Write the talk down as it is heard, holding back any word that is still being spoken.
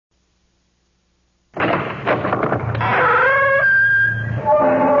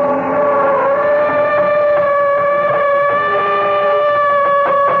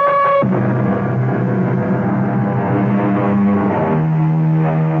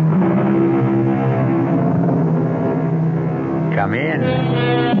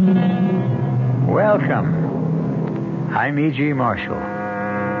I'm E.G. Marshall.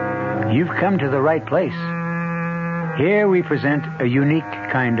 You've come to the right place. Here we present a unique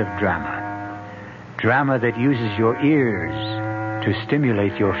kind of drama. Drama that uses your ears to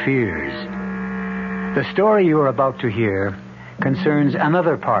stimulate your fears. The story you are about to hear concerns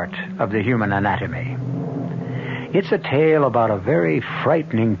another part of the human anatomy. It's a tale about a very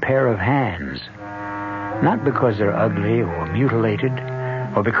frightening pair of hands. Not because they're ugly or mutilated,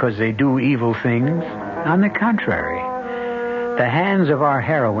 or because they do evil things. On the contrary, the hands of our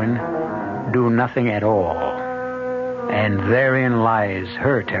heroine do nothing at all. And therein lies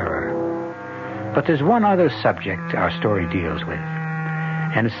her terror. But there's one other subject our story deals with,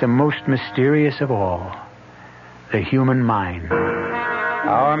 and it's the most mysterious of all, the human mind.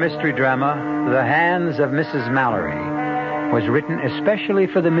 Our mystery drama, The Hands of Mrs. Mallory, was written especially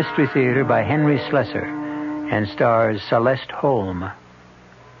for the Mystery Theater by Henry Slessor and stars Celeste Holm.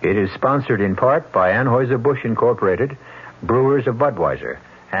 It is sponsored in part by Anheuser-Busch Incorporated, Brewers of Budweiser,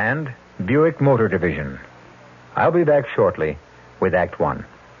 and Buick Motor Division. I'll be back shortly with Act One.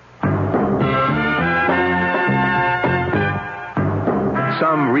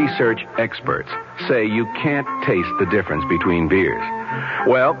 Some research experts say you can't taste the difference between beers.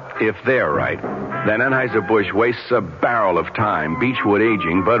 Well, if they're right, then Anheuser-Busch wastes a barrel of time Beechwood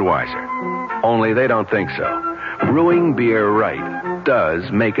aging Budweiser. Only they don't think so. Brewing beer right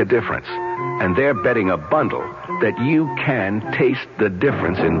does make a difference. And they're betting a bundle that you can taste the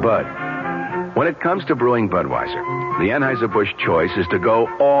difference in Bud. When it comes to brewing Budweiser, the Anheuser-Busch choice is to go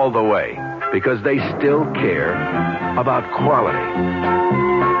all the way because they still care about quality.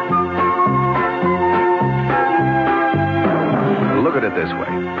 Look at it this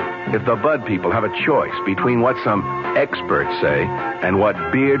way. If the Bud people have a choice between what some experts say and what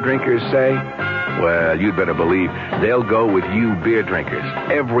beer drinkers say, well, you'd better believe they'll go with you beer drinkers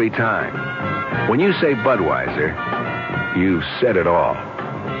every time. When you say Budweiser, you've said it all.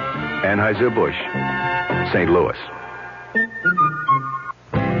 Anheuser-Busch, St. Louis.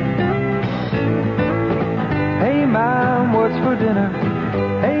 Hey, Mom, what's for dinner?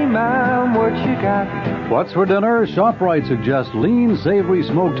 Hey, Mom, what you got? What's for dinner? ShopRite suggests lean, savory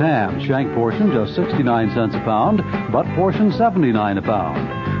smoked ham. Shank portion just 69 cents a pound. Butt portion 79 a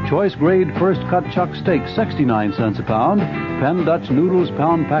pound. Choice grade first cut chuck steak 69 cents a pound. Penn Dutch noodles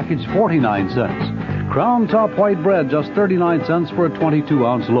pound package 49 cents. Crown top white bread just 39 cents for a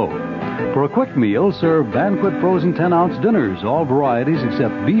 22-ounce loaf. For a quick meal, serve Banquet frozen 10-ounce dinners. All varieties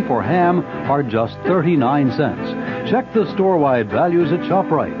except beef or ham are just 39 cents. Check the store-wide values at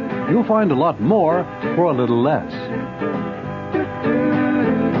ShopRite. You'll find a lot more for a little less.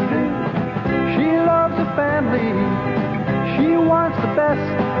 She loves the family. She wants the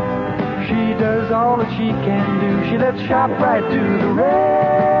best. She does all that she can do. She lets ShopRite do the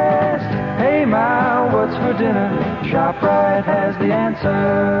rest. Hey, Ma, what's for dinner? ShopRite has the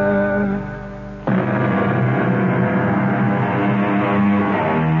answer.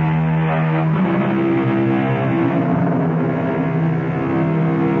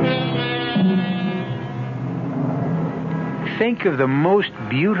 Think of the most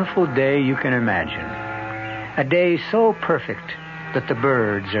beautiful day you can imagine. A day so perfect that the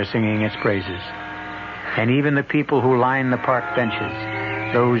birds are singing its praises. And even the people who line the park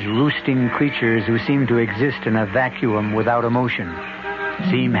benches, those roosting creatures who seem to exist in a vacuum without emotion,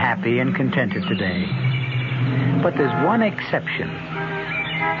 seem happy and contented today. But there's one exception.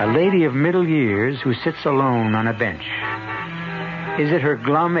 A lady of middle years who sits alone on a bench. Is it her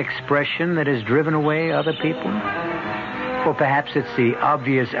glum expression that has driven away other people? Or perhaps it's the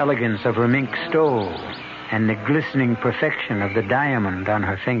obvious elegance of her mink stole and the glistening perfection of the diamond on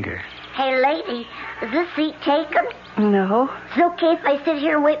her finger. Hey, lady, is this seat taken? No. Is it okay if I sit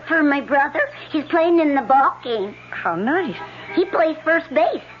here and wait for my brother? He's playing in the ball game. How nice. He plays first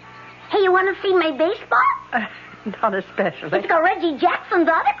base. Hey, you want to see my baseball? Not especially. It's got Reggie Jackson's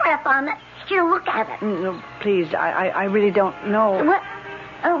autograph on it. Here, look at it. No, please, I really don't know.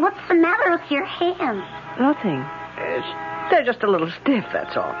 What's the matter with your hands? Nothing. They're just a little stiff,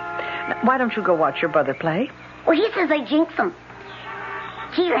 that's all. Now, why don't you go watch your brother play? Well, he says I jinx him.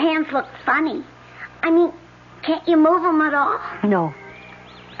 Gee, your hands look funny. I mean, can't you move them at all? No.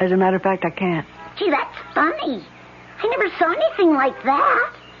 As a matter of fact, I can't. Gee, that's funny. I never saw anything like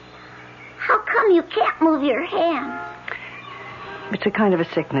that. How come you can't move your hands? It's a kind of a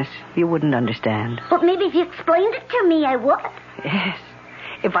sickness. You wouldn't understand. But maybe if you explained it to me, I would. Yes.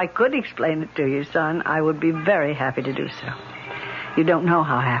 If I could explain it to you, son, I would be very happy to do so. You don't know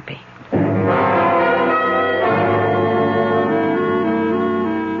how happy.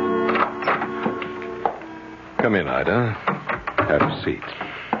 Come in, Ida. Have a seat.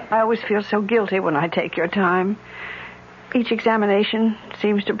 I always feel so guilty when I take your time. Each examination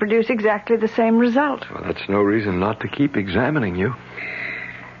seems to produce exactly the same result. Well, that's no reason not to keep examining you.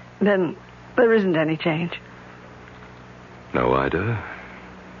 Then there isn't any change. No, Ida.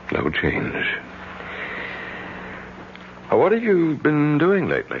 No change. What have you been doing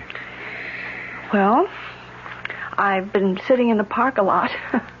lately? Well, I've been sitting in the park a lot.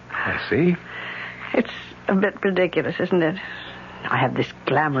 I see. It's a bit ridiculous, isn't it? I have this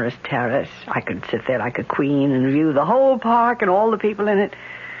glamorous terrace. I could sit there like a queen and view the whole park and all the people in it.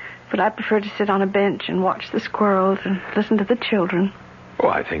 But I prefer to sit on a bench and watch the squirrels and listen to the children. Oh,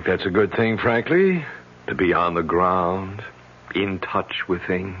 I think that's a good thing, frankly. To be on the ground, in touch with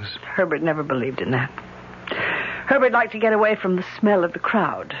things. Herbert never believed in that. Herbert liked to get away from the smell of the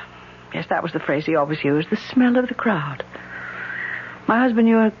crowd. Yes, that was the phrase he always used, the smell of the crowd. My husband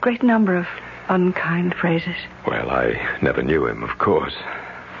knew a great number of unkind phrases. Well, I never knew him, of course.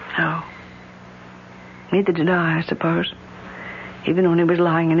 No. Neither did I suppose. Even when he was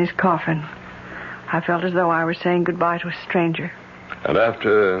lying in his coffin, I felt as though I were saying goodbye to a stranger. And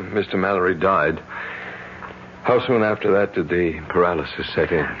after Mr. Mallory died, how soon after that did the paralysis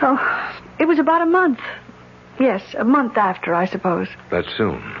set in? Oh, it was about a month. Yes, a month after, I suppose. That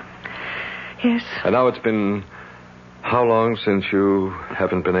soon? Yes. And now it's been how long since you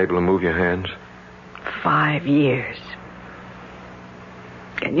haven't been able to move your hands? 5 years.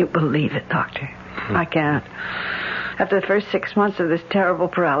 Can you believe it, Doctor? I can't. After the first 6 months of this terrible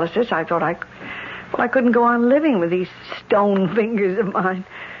paralysis, I thought I couldn't go on living with these stone fingers of mine.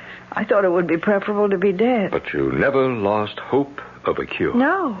 I thought it would be preferable to be dead. But you never lost hope of a cure.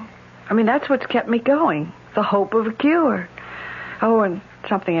 No. I mean, that's what's kept me going. The hope of a cure. Oh, and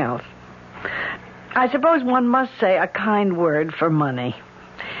something else. I suppose one must say a kind word for money.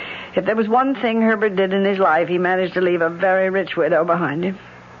 If there was one thing Herbert did in his life, he managed to leave a very rich widow behind him.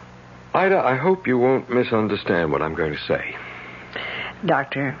 Ida, I hope you won't misunderstand what I'm going to say.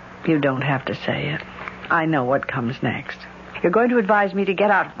 Doctor, you don't have to say it. I know what comes next. You're going to advise me to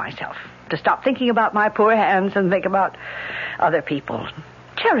get out of myself, to stop thinking about my poor hands and think about other people.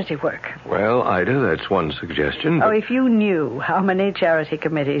 Charity work. Well, Ida, that's one suggestion. But... Oh, if you knew how many charity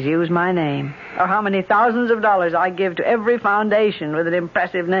committees use my name, or how many thousands of dollars I give to every foundation with an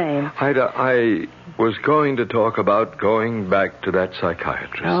impressive name. Ida, I was going to talk about going back to that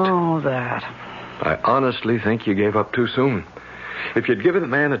psychiatrist. Oh, that. I honestly think you gave up too soon. If you'd given the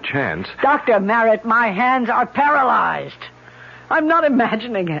man a chance... Dr. Merritt, my hands are paralyzed. I'm not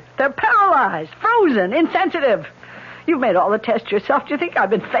imagining it. They're paralyzed, frozen, insensitive. You've made all the tests yourself. Do you think I've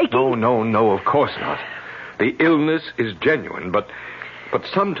been faking? No, of course not. The illness is genuine, but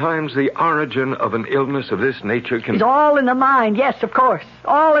sometimes the origin of an illness of this nature can... It's all in the mind, yes, of course.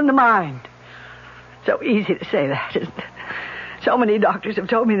 All in the mind. So easy to say that, isn't it? So many doctors have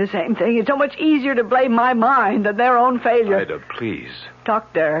told me the same thing. It's so much easier to blame my mind than their own failure. Ida, please.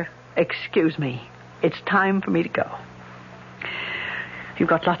 Doctor, excuse me. It's time for me to go. You've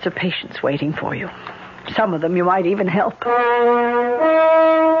got lots of patients waiting for you. Some of them you might even help.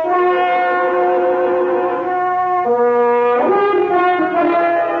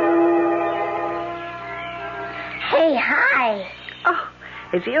 Hey, hi. Oh,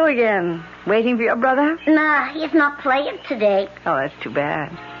 it's you again. Waiting for your brother? Nah, he's not playing today. Oh, that's too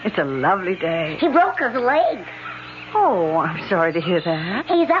bad. It's a lovely day. He broke his leg. Oh, I'm sorry to hear that.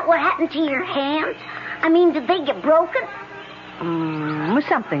 Hey, is that what happened to your hands? I mean, did they get broken?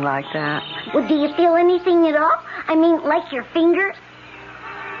 Something like that. Well, do you feel anything at all? I mean, like your fingers?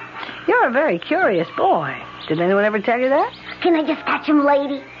 You're a very curious boy. Did anyone ever tell you that? Can I just touch him,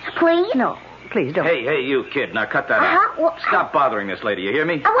 lady? Please? No, please don't. Hey, you kid. Now cut that Uh-huh. out. Well, Stop bothering this lady, you hear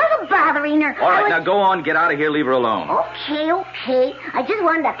me? I wasn't bothering her. All right, now go on, get out of here, leave her alone. Okay. I just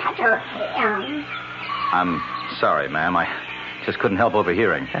wanted to touch her hand. I'm sorry, ma'am. I just couldn't help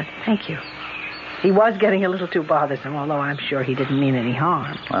overhearing. Thank you. He was getting a little too bothersome, although I'm sure he didn't mean any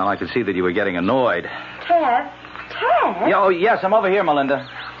harm. Well, I could see that you were getting annoyed. Ted? Oh, yes, I'm over here, Melinda.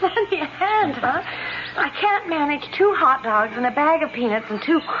 Lend me a hand, huh? I can't manage 2 hot dogs and a bag of peanuts and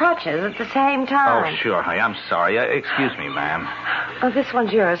 2 crutches at the same time. Oh, sure. Hey, I'm sorry. Excuse me, ma'am. Oh, this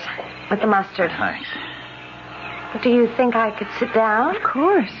one's yours, with the mustard. Thanks. Do you think I could sit down? Of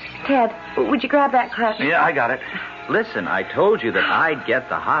course. Ted, would you grab that crutch? Yeah, I got it. Listen, I told you that I'd get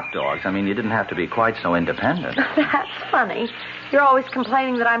the hot dogs. I mean, you didn't have to be quite so independent. That's funny. You're always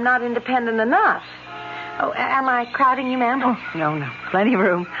complaining that I'm not independent enough. Oh, am I crowding you, ma'am? Oh, no. Plenty of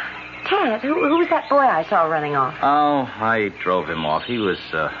room. Ted, who was that boy I saw running off? Oh, I drove him off. He was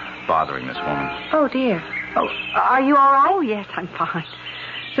bothering this woman. Oh, dear. Oh, are you all right? Oh, yes, I'm fine.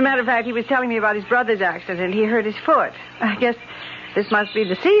 As a matter of fact, he was telling me about his brother's accident. He hurt his foot. I guess this must be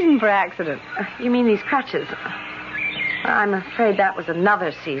the season for accidents. You mean these crutches? I'm afraid that was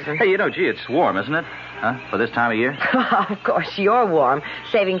another season. Hey, gee, it's warm, isn't it? Huh? For this time of year? Of course, you're warm.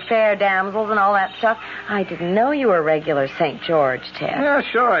 Saving fair damsels and all that stuff. I didn't know you were a regular St. George, Ted. Yeah,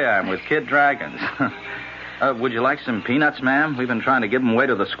 sure I am, with kid dragons. Would you like some peanuts, ma'am? We've been trying to give them away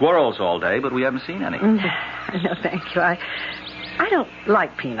to the squirrels all day, but we haven't seen any. No, thank you. I don't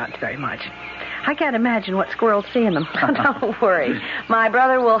like peanuts very much. I can't imagine what squirrels see in them. Don't worry. My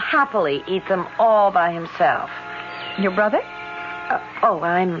brother will happily eat them all by himself. Your brother?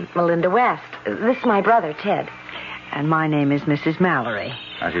 I'm Melinda West. This is my brother, Ted. And my name is Mrs. Mallory.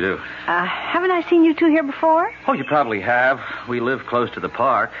 How do you do? Haven't I seen you two here before? Oh, you probably have. We live close to the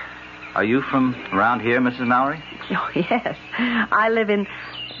park. Are you from around here, Mrs. Mallory? Oh, yes. I live in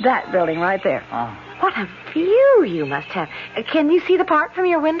that building right there. Oh. What a view you must have. Can you see the park from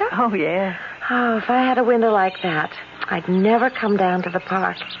your window? Oh, yeah. Oh, if I had a window like that, I'd never come down to the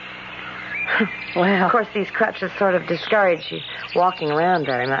park. Well, of course, these crutches sort of discourage you walking around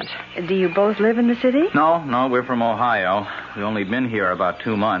very much. Do you both live in the city? No, we're from Ohio. We've only been here about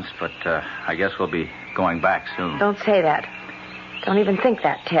 2 months, but I guess we'll be going back soon. Don't say that. Don't even think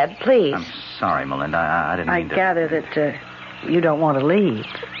that, Ted, please. I'm sorry, Melinda. I didn't mean to... I gather that you don't want to leave.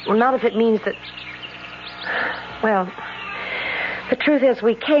 Well, not if it means that... Well, the truth is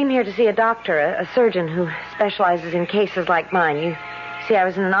we came here to see a doctor, a surgeon who specializes in cases like mine. You see, I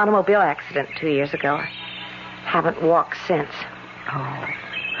was in an automobile accident 2 years ago. I haven't walked since.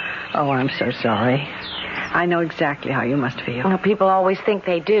 Oh, I'm so sorry. I know exactly how you must feel. Well, people always think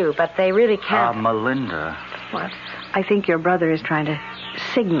they do, but they really can't. Melinda. What? I think your brother is trying to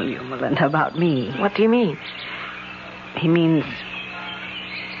signal you, Melinda, about me. What do you mean? He means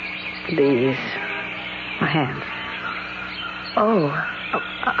these. My hands. Oh,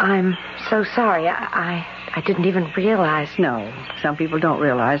 I'm so sorry. I didn't even realize. No, some people don't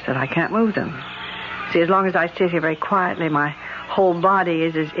realize that I can't move them. See, as long as I sit here very quietly, my whole body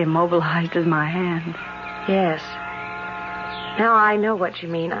is as immobilized as my hands. Yes. Now I know what you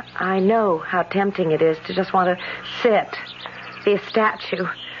mean. I know how tempting it is to just want to sit, be a statue,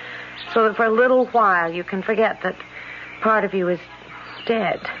 so that for a little while you can forget that part of you is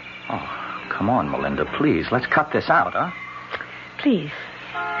dead. Oh, come on, Melinda, please. Let's cut this out, huh? Please,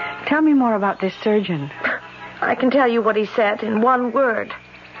 tell me more about this surgeon. I can tell you what he said in one word.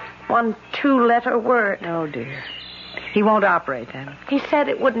 One 2-letter word. Oh, dear. He won't operate, then? He said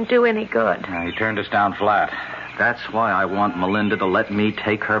it wouldn't do any good. He turned us down flat. That's why I want Melinda to let me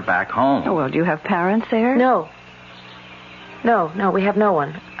take her back home. Oh, well, do you have parents there? No, we have no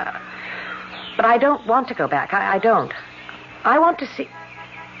one. But I don't want to go back. I don't. I want to see...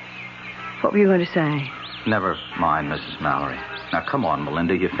 What were you going to say? Never mind, Mrs. Mallory. Now, come on,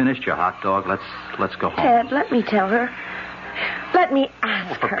 Melinda. You finished your hot dog. Let's go home. Ted, let me tell her. Let me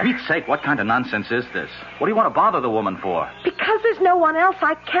ask For her. Pete's sake, what kind of nonsense is this? What do you want to bother the woman for? Because there's no one else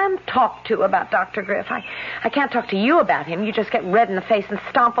I can talk to about Dr. Griff. I can't talk to you about him. You just get red in the face and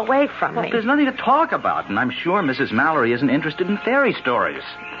stomp away from me. There's nothing to talk about, and I'm sure Mrs. Mallory isn't interested in fairy stories.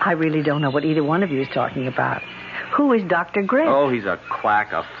 I really don't know what either one of you is talking about. Who is Dr. Griff? Oh, he's a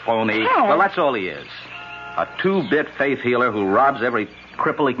quack, a phony. Ted. Well, that's all he is. A 2-bit faith healer who robs every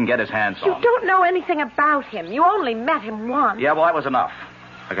cripple he can get his hands on. You don't know anything about him. You only met him once. Yeah, well, that was enough.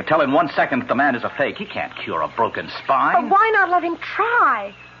 I could tell in 1 second that the man is a fake. He can't cure a broken spine. But why not let him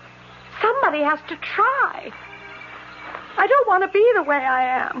try? Somebody has to try. I don't want to be the way I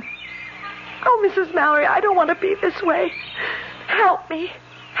am. Oh, Mrs. Mallory, I don't want to be this way. Help me.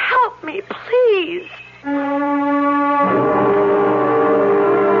 Help me, please.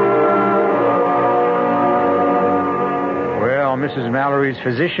 Well, Mrs. Mallory's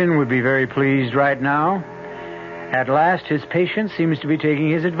physician would be very pleased right now. At last, his patient seems to be taking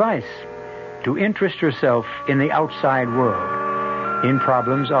his advice to interest herself in the outside world, in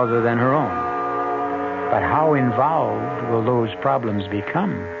problems other than her own. But how involved will those problems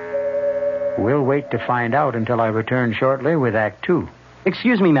become? We'll wait to find out until I return shortly with Act 2.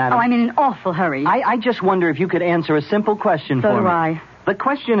 Excuse me, madam. Oh, I'm in an awful hurry. I just wonder if you could answer a simple question for me. So do I. The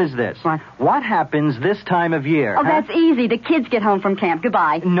question is this. What? What happens this time of year? Oh, that's easy. The kids get home from camp.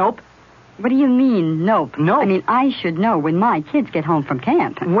 Goodbye. Nope. What do you mean, nope? Nope. I mean, I should know when my kids get home from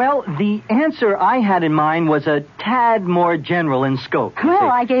camp. Well, the answer I had in mind was a tad more general in scope. you Well, see.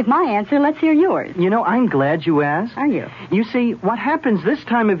 I gave my answer. Let's hear yours. You know, I'm glad you asked. Are you? You see, what happens this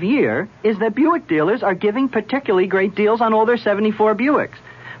time of year is that Buick dealers are giving particularly great deals on all their 74 Buicks.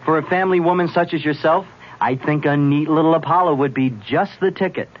 For a family woman such as yourself, I think a neat little Apollo would be just the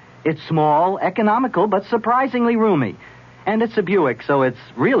ticket. It's small, economical, but surprisingly roomy. And it's a Buick, so it's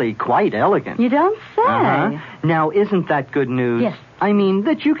really quite elegant. You don't say. Uh-huh. Now, isn't that good news? Yes, I mean,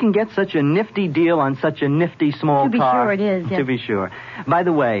 that you can get such a nifty deal on such a nifty small car. To be sure it is, yes. To be sure. By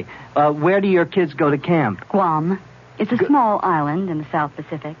the way, where do your kids go to camp? Guam. It's a small island in the South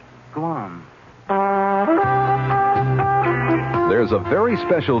Pacific. Guam. There's a very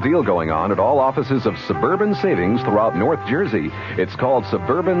special deal going on at all offices of Suburban Savings throughout North Jersey. It's called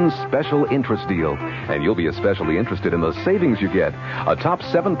Suburban Special Interest Deal, and you'll be especially interested in the savings you get. A top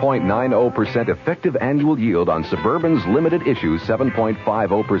 7.90% effective annual yield on Suburban's limited issue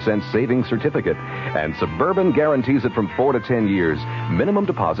 7.50% savings certificate. And Suburban guarantees it from 4 to 10 years. Minimum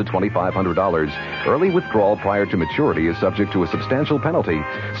deposit $2,500. Early withdrawal prior to maturity is subject to a substantial penalty.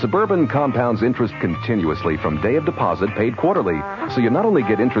 Suburban compounds interest continuously from day of deposit paid quarterly. So you not only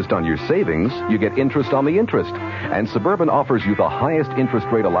get interest on your savings, you get interest on the interest. And Suburban offers you the highest interest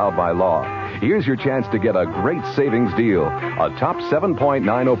rate allowed by law. Here's your chance to get a great savings deal. A top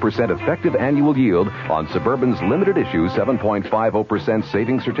 7.90% effective annual yield on Suburban's limited issue 7.50%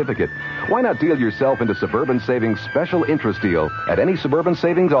 savings certificate. Why not deal yourself into Suburban Savings Special Interest Deal at any Suburban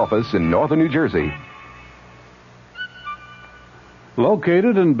Savings office in northern New Jersey?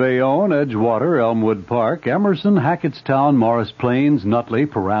 Located in Bayonne, Edgewater, Elmwood Park, Emerson, Hackettstown, Morris Plains, Nutley,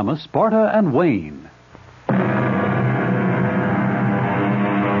 Paramus, Sparta, and Wayne.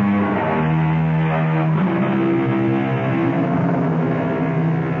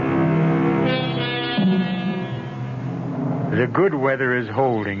 The good weather is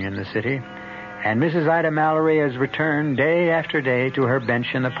holding in the city, and Mrs. Ida Mallory has returned day after day to her bench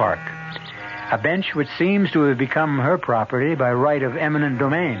in the park. A bench which seems to have become her property by right of eminent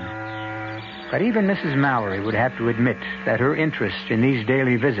domain. But even Mrs. Mallory would have to admit that her interest in these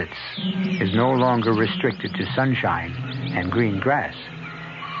daily visits is no longer restricted to sunshine and green grass.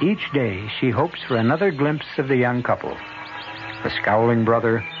 Each day she hopes for another glimpse of the young couple, the scowling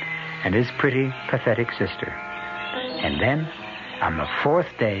brother and his pretty, pathetic sister. And then, on the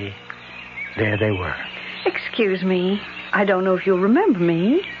fourth day, there they were. Excuse me. I don't know if you'll remember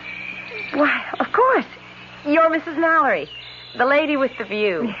me. Why, of course. You're Mrs. Mallory, the lady with the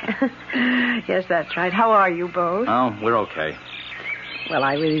view. Yes, that's right. How are you both? Oh, we're okay. Well,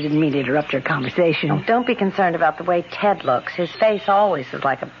 I really didn't mean to interrupt your conversation. Oh, don't be concerned about the way Ted looks. His face always is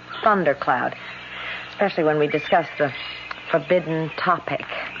like a thundercloud, especially when we discuss the forbidden topic.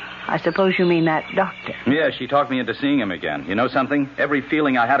 I suppose you mean that doctor. Yeah, she talked me into seeing him again. You know something? Every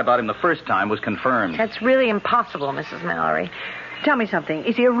feeling I had about him the first time was confirmed. That's really impossible, Mrs. Mallory. Tell me something.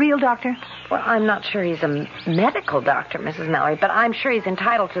 Is he a real doctor? Well, I'm not sure he's a medical doctor, Mrs. Mallory, but I'm sure he's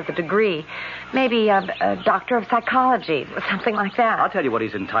entitled to the degree. Maybe a doctor of psychology, or something like that. I'll tell you what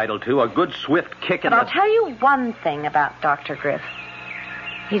he's entitled to, a good swift kick in But I'll tell you one thing about Dr. Griff.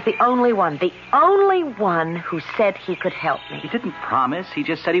 He's the only one who said he could help me. He didn't promise. He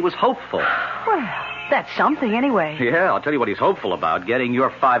just said he was hopeful. Well, that's something anyway. Yeah, I'll tell you what he's hopeful about, getting your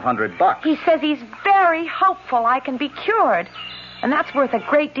 $500. He says he's very hopeful I can be cured. And that's worth a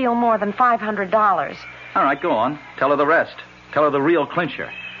great deal more than $500. All right, go on. Tell her the rest. Tell her the real clincher.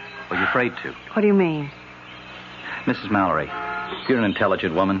 Or you're afraid to. What do you mean? Mrs. Mallory, you're an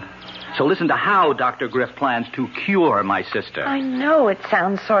intelligent woman. So listen to how Dr. Griff plans to cure my sister. I know it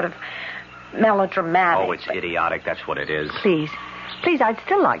sounds sort of melodramatic. Oh, it's idiotic. That's what it is. Please, I'd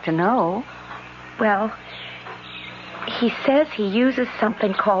still like to know. Well, he says he uses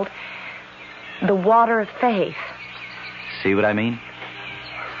something called the water of faith. See what I mean?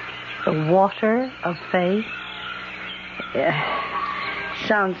 The water of faith?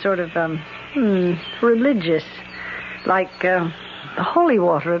 Sounds sort of, religious. Like, the holy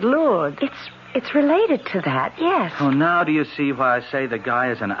water at Lourdes. It's related to that, yes. Oh, now do you see why I say the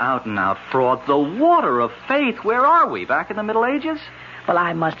guy is an out-and-out fraud? The water of faith. Where are we? Back in the Middle Ages? Well,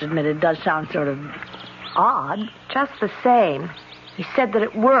 I must admit it does sound sort of odd. Just the same. He said that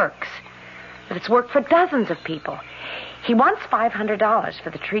it works. That it's worked for dozens of people. He wants $500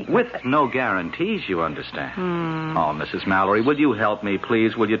 for the treatment. With no guarantees, you understand. Oh, Mrs. Mallory, will you help me,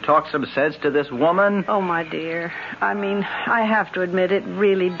 please? Will you talk some sense to this woman? Oh, my dear. I mean, I have to admit, it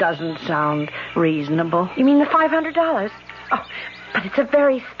really doesn't sound reasonable. You mean the $500? Oh, but it's a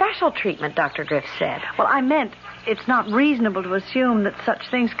very special treatment, Dr. Griff said. Well, I meant it's not reasonable to assume that such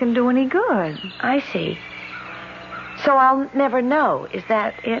things can do any good. I see. So I'll never know. Is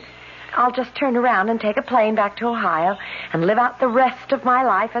that it? I'll just turn around and take a plane back to Ohio and live out the rest of my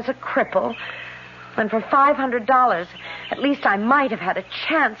life as a cripple. When for $500, at least I might have had a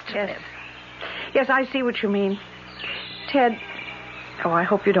chance to live. Yes, I see what you mean. Ted. Oh, I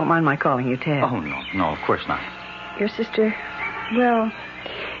hope you don't mind my calling you Ted. Oh, no, of course not. Your sister, well,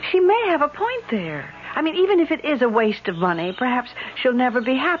 she may have a point there. I mean, even if it is a waste of money, perhaps she'll never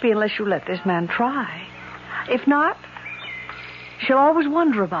be happy unless you let this man try. If not, She'll always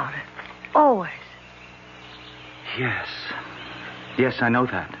wonder about it. Always. Yes. Yes, I know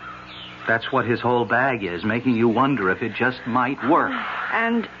that. That's what his whole bag is, making you wonder if it just might work.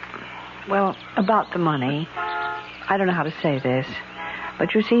 And, well, about the money, I don't know how to say this,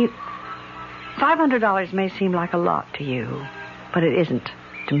 but you see, $500 may seem like a lot to you, but it isn't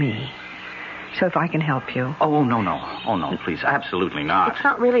to me. So if I can help you. Oh, no. Oh, no, please, absolutely not. It's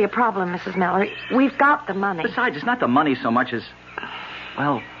not really a problem, Mrs. Mallory. We've got the money. Besides, it's not the money so much as,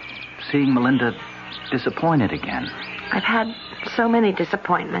 well, seeing Melinda disappointed again. I've had so many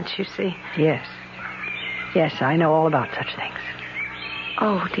disappointments, you see. Yes. Yes, I know all about such things.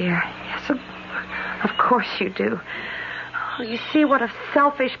 Oh, dear. Yes, of course you do. Oh, you see what a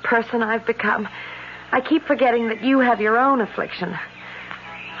selfish person I've become. I keep forgetting that you have your own affliction.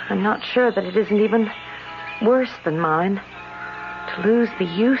 I'm not sure that it isn't even worse than mine. To lose the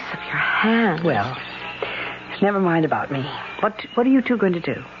use of your hand. Well, never mind about me. What are you two going to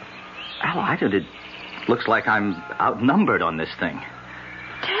do? Oh, I did it. Looks like I'm outnumbered on this thing.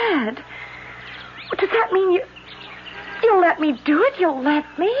 Ted, does that mean you'll let me do it? You'll let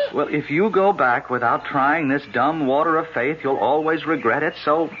me? Well, if you go back without trying this dumb water of faith, you'll always regret it.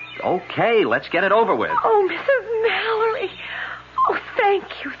 So, okay, let's get it over with. Oh, Mrs. Mallory. Oh,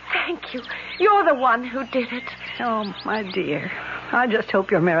 thank you. You're the one who did it. Oh, my dear. I just hope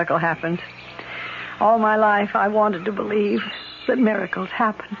your miracle happens. All my life, I wanted to believe that miracles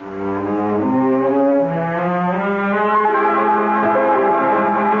happen.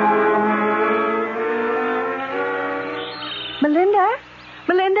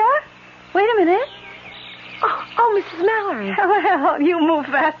 Melinda? Wait a minute. Oh, Mrs. Mallory. Well, you move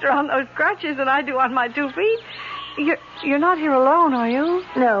faster on those crutches than I do on my 2 feet. You're not here alone, are you?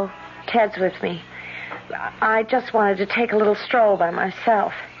 No, Ted's with me. I just wanted to take a little stroll by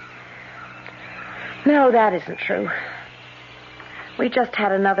myself. No, that isn't true. We just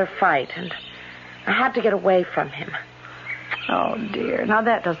had another fight, and I had to get away from him. Oh, dear. Now,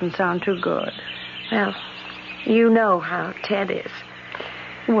 that doesn't sound too good. Well, you know how Ted is.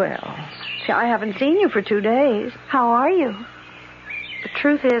 Well, see, I haven't seen you for 2 days. How are you? The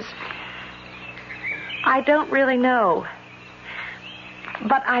truth is, I don't really know.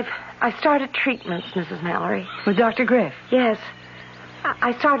 But I started treatments, Mrs. Mallory. With Dr. Griff? Yes.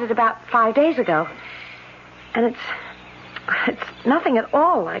 I started about 5 days ago. And it's nothing at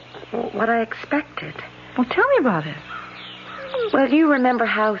all like what I expected. Well, tell me about it. Well, you remember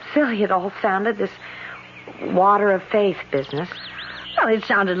how silly it all sounded, this water of faith business. Well, it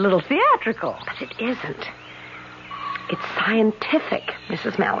sounded a little theatrical. But it isn't. It's scientific,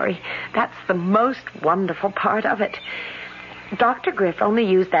 Mrs. Mallory. That's the most wonderful part of it. Dr. Griff only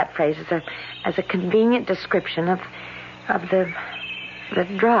used that phrase as a convenient description of the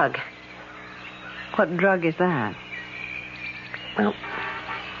drug. What drug is that? Well,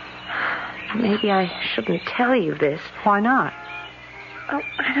 maybe I shouldn't tell you this. Why not? Oh,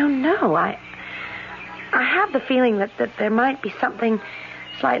 I don't know. I have the feeling that there might be something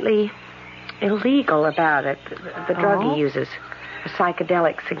slightly illegal about it. The drug he uses. A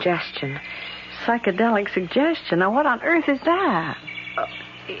psychedelic suggestion. Psychedelic suggestion? Now, what on earth is that?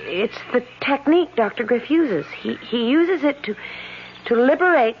 It's the technique Dr. Griff uses. He uses it to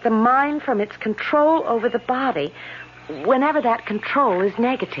liberate the mind from its control over the body whenever that control is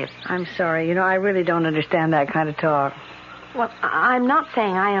negative. I'm sorry. I really don't understand that kind of talk. Well, I'm not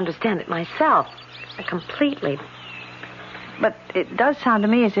saying I understand it myself completely. But it does sound to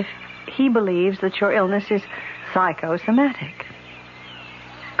me as if he believes that your illness is psychosomatic.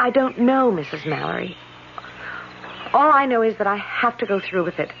 I don't know, Mrs. Mallory. All I know is that I have to go through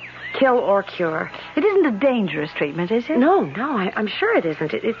with it. Kill or cure. It isn't a dangerous treatment, is it? No, I'm sure it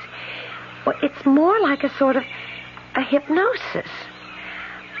isn't. It's more like a sort of a hypnosis.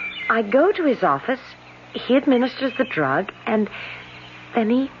 I go to his office, he administers the drug, and then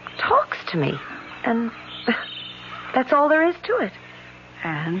he talks to me. And that's all there is to it.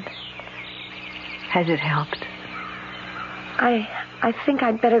 And? Has it helped? I think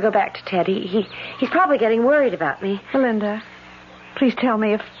I'd better go back to Ted. He's probably getting worried about me. Melinda, please tell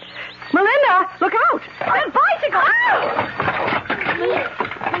me if... Melinda, look out! That bicycle!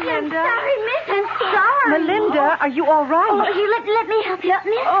 Melinda. I'm sorry, miss. I'm sorry. Melinda, are you all right? Oh, here, let me help you up,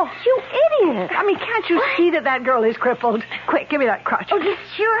 miss. Oh, you idiot. I mean, can't you see that girl is crippled? Quick, give me that crutch. Oh, yes,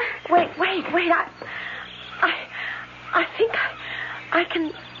 sure. Wait. I think I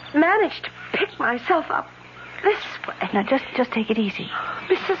can manage to pick myself up this way. Now, just take it easy.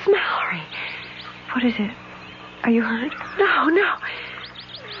 Mrs. Mallory. What is it? Are you hurt?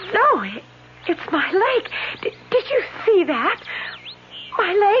 No, it's my leg. Did you see that?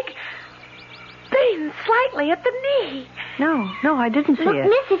 My leg bends slightly at the knee. No, I didn't see Look, it.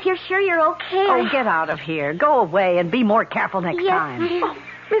 miss, if you're sure you're okay. Oh, get out of here. Go away and be more careful next time. Yes,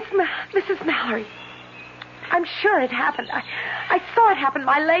 Mrs. Mallory. I'm sure it happened. I saw it happen.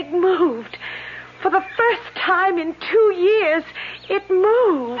 My leg moved. For the first time in 2 years, it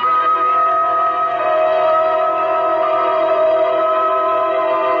moved.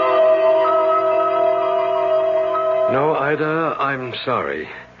 No, Ida, I'm sorry.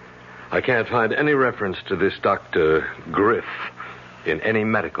 I can't find any reference to this Dr. Griff in any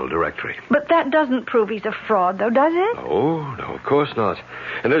medical directory. But that doesn't prove he's a fraud, though, does it? Oh, no, of course not.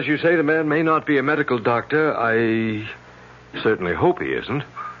 And as you say, the man may not be a medical doctor. I certainly hope he isn't.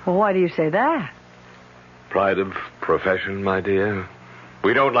 Well, why do you say that? Pride of profession, my dear.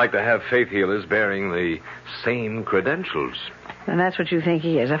 We don't like to have faith healers bearing the same credentials. And that's what you think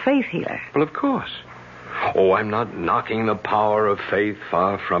he is, a faith healer. Well, of course. Oh, I'm not knocking the power of faith,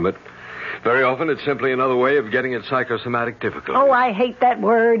 far from it. Very often it's simply another way of getting at psychosomatic difficulties. Oh, I hate that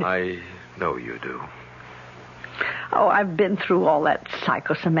word. I know you do. Oh, I've been through all that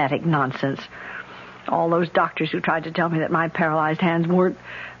psychosomatic nonsense. All those doctors who tried to tell me that my paralyzed hands weren't,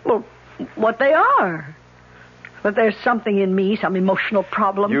 well, what they are. But there's something in me, some emotional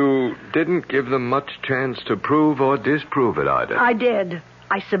problem. You didn't give them much chance to prove or disprove it, Ida. I did.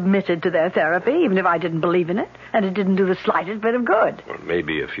 I submitted to their therapy, even if I didn't believe in it, and it didn't do the slightest bit of good. Well,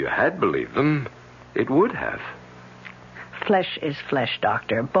 maybe if you had believed them, it would have. Flesh is flesh,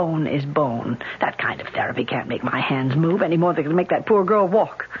 Doctor. Bone is bone. That kind of therapy can't make my hands move any more than it can make that poor girl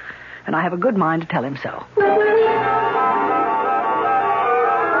walk. And I have a good mind to tell him so.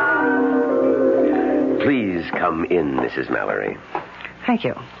 Please come in, Mrs. Mallory. Thank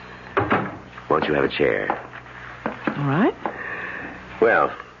you. Won't you have a chair? All right.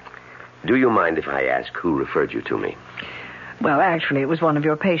 Well, do you mind if I ask who referred you to me? Well, actually, it was one of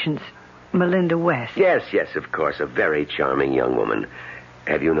your patients, Melinda West. Yes, of course. A very charming young woman.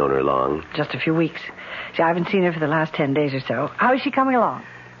 Have you known her long? Just a few weeks. See, I haven't seen her for the last 10 days or so. How is she coming along?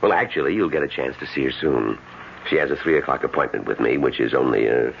 Well, actually, you'll get a chance to see her soon. She has a 3:00 appointment with me, which is only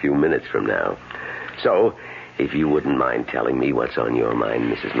a few minutes from now. So, if you wouldn't mind telling me what's on your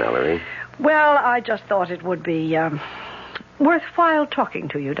mind, Mrs. Mallory. Well, I just thought it would be worthwhile talking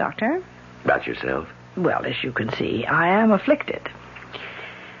to you, Doctor. About yourself? Well, as you can see, I am afflicted.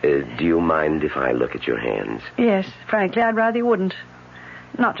 Do you mind if I look at your hands? Yes, frankly, I'd rather you wouldn't.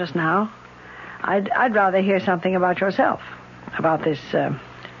 Not just now. I'd rather hear something about yourself, about this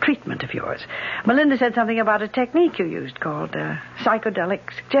treatment of yours. Melinda said something about a technique you used called psychedelic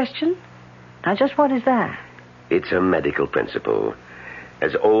suggestion. Now, just what is that? It's a medical principle.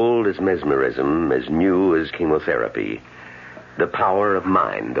 As old as mesmerism, as new as chemotherapy. The power of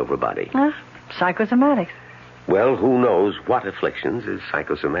mind over body. Psychosomatics. Well, who knows what afflictions is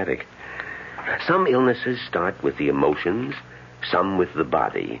psychosomatic? Some illnesses start with the emotions, some with the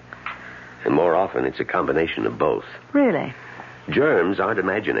body. And more often, it's a combination of both. Really? Germs aren't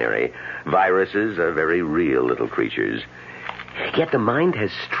imaginary. Viruses are very real little creatures. Yet the mind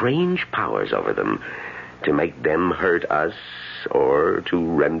has strange powers over them to make them hurt us or to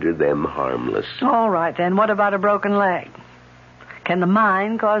render them harmless. All right, then. What about a broken leg? Can the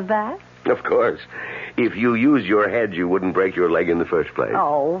mind cause that? Of course. If you use your head, you wouldn't break your leg in the first place.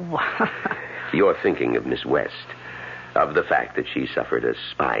 Oh. You're thinking of Miss West, of the fact that she suffered a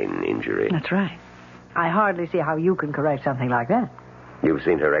spine injury. That's right. I hardly see how you can correct something like that. You've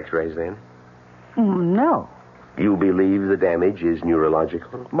seen her x-rays, then? No. You believe the damage is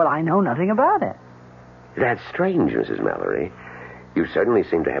neurological? Well, I know nothing about it. That's strange, Mrs. Mallory. You certainly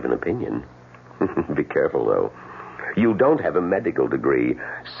seem to have an opinion. Be careful, though. You don't have a medical degree.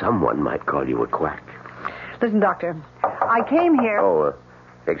 Someone might call you a quack. Listen, Doctor, I came here... Oh,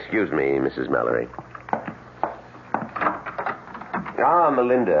 excuse me, Mrs. Mallory.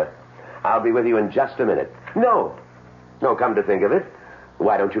 Melinda. I'll be with you in just a minute. No, come to think of it.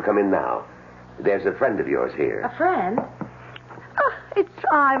 Why don't you come in now? There's a friend of yours here. A friend? Oh, it's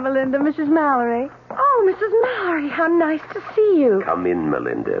I, Melinda, Mrs. Mallory. Oh, Mrs. Mallory, how nice to see you. Come in,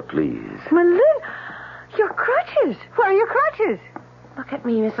 Melinda, please. Melinda? Your crutches. Where are your crutches? Look at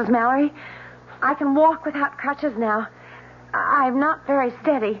me, Mrs. Mallory. I can walk without crutches now. I'm not very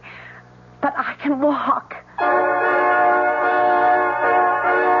steady, but I can walk.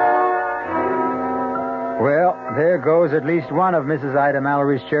 Well, there goes at least one of Mrs. Ida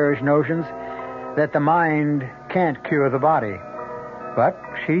Mallory's cherished notions, that the mind can't cure the body. But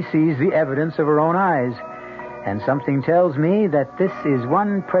she sees the evidence of her own eyes, and something tells me that this is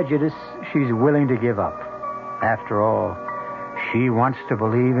one prejudice she's willing to give up. After all, she wants to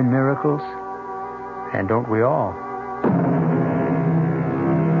believe in miracles, and don't we all?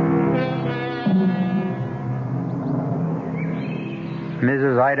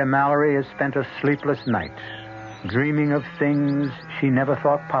 Mrs. Ida Mallory has spent a sleepless night, dreaming of things she never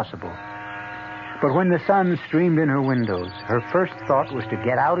thought possible. But when the sun streamed in her windows, her first thought was to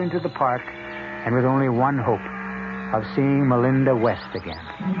get out into the park, and with only one hope, of seeing Melinda West again,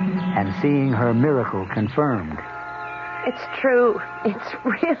 and seeing her miracle confirmed. It's true. It's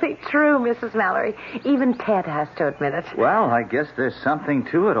really true, Mrs. Mallory. Even Ted has to admit it. Well, I guess there's something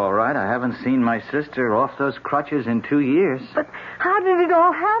to it, all right. I haven't seen my sister off those crutches in 2 years. But how did it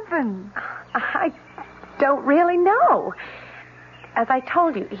all happen? I don't really know. As I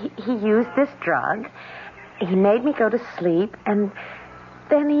told you, he used this drug. He made me go to sleep, and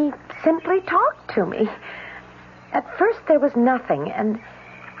then he simply talked to me. At first, there was nothing, and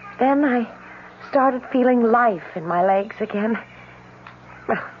then I started feeling life in my legs again.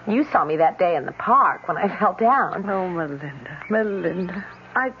 Well, you saw me that day in the park when I fell down. Oh, Melinda.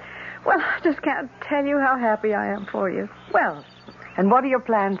 I just can't tell you how happy I am for you. Well, and what are your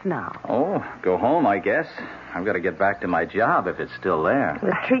plans now? Oh, go home, I guess. I've got to get back to my job if it's still there.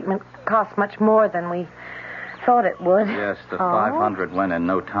 The treatment costs much more than we thought it would. Yes, the 500 went in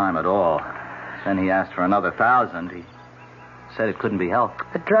no time at all. Then he asked for another 1,000. He said it couldn't be helped.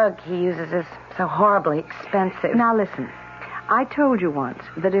 The drug he uses is so horribly expensive. Now, listen. I told you once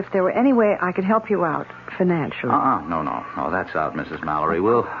that if there were any way I could help you out financially... No, that's out, Mrs. Mallory.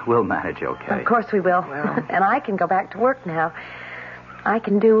 We'll manage okay. Of course we will. Well. And I can go back to work now. I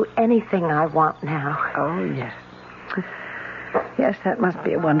can do anything I want now. Oh, yes. Yes, that must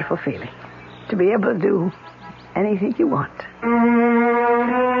be a wonderful feeling. To be able to do anything you want.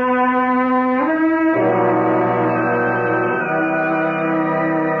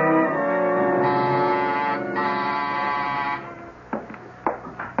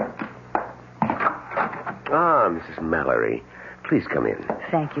 Mrs. Mallory, please come in.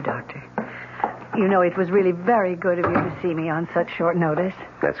 Thank you, Doctor. You know, it was really very good of you to see me on such short notice.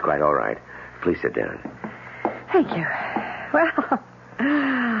 That's quite all right. Please sit down. Thank you. Well,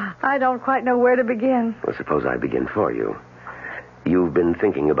 I don't quite know where to begin. Well, suppose I begin for you. You've been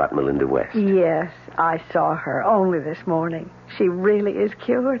thinking about Melinda West. Yes, I saw her only this morning. She really is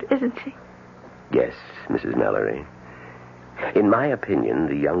cured, isn't she? Yes, Mrs. Mallory. In my opinion,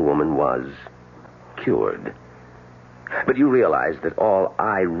 the young woman was cured. But you realize that all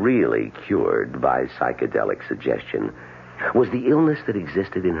I really cured by psychedelic suggestion was the illness that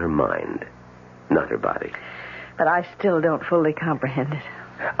existed in her mind, not her body. But I still don't fully comprehend it.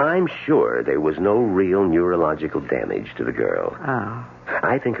 I'm sure there was no real neurological damage to the girl. Oh.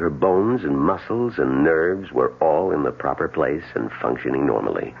 I think her bones and muscles and nerves were all in the proper place and functioning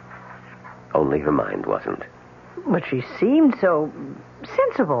normally. Only her mind wasn't. But she seemed so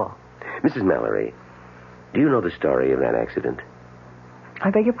sensible. Mrs. Mallory, do you know the story of that accident? I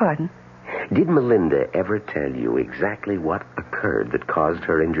beg your pardon? Did Melinda ever tell you exactly what occurred that caused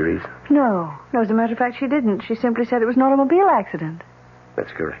her injuries? No, as a matter of fact, she didn't. She simply said it was an automobile accident.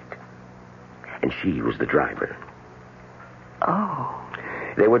 That's correct. And she was the driver. Oh.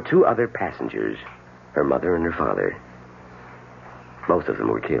 There were 2 other passengers, her mother and her father. Both of them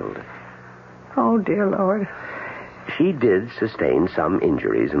were killed. Oh, dear Lord. She did sustain some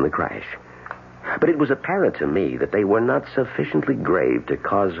injuries in the crash. But it was apparent to me that they were not sufficiently grave to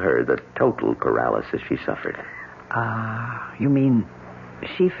cause her the total paralysis she suffered. You mean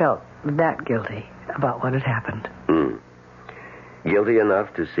she felt that guilty about what had happened? Guilty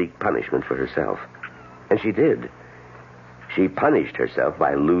enough to seek punishment for herself. And she did. She punished herself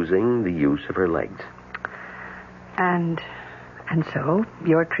by losing the use of her legs. And so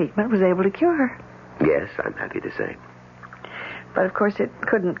your treatment was able to cure her? Yes, I'm happy to say. But of course it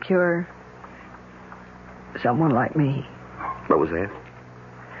couldn't cure someone like me. What was that?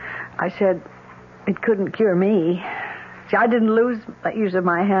 I said it couldn't cure me. See, I didn't lose the use of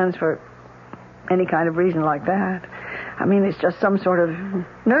my hands for any kind of reason like that. I mean, it's just some sort of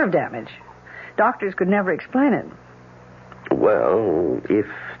nerve damage. Doctors could never explain it. Well, if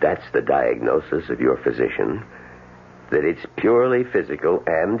that's the diagnosis of your physician, that it's purely physical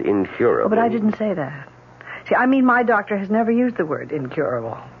and incurable... Oh, but I didn't say that. See, I mean, my doctor has never used the word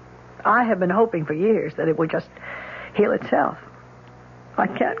incurable. I have been hoping for years that it would just heal itself. I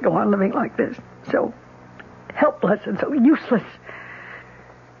can't go on living like this, so helpless and so useless.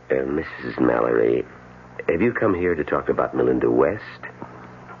 Mrs. Mallory, have you come here to talk about Melinda West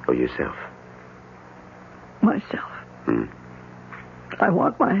or yourself? Myself. I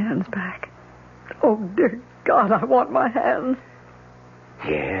want my hands back. Oh, dear God, I want my hands.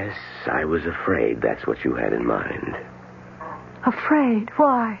 Yes, I was afraid that's what you had in mind. Afraid?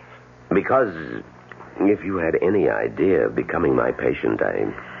 Why? Because if you had any idea of becoming my patient,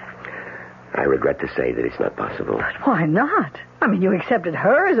 I regret to say that it's not possible. But why not? I mean, you accepted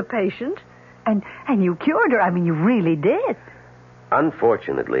her as a patient, and you cured her. I mean, you really did.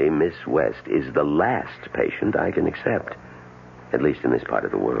 Unfortunately, Miss West is the last patient I can accept, at least in this part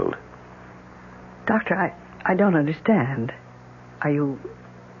of the world. Doctor, I don't understand. Do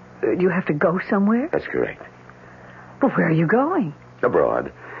you have to go somewhere? That's correct. Well, where are you going?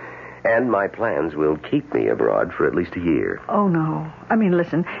 Abroad. And my plans will keep me abroad for at least a year. Oh, no. I mean,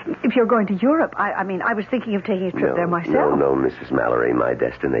 listen, if you're going to Europe, I was thinking of taking a trip there myself. No, Mrs. Mallory, my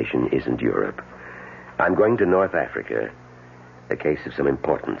destination isn't Europe. I'm going to North Africa. A case of some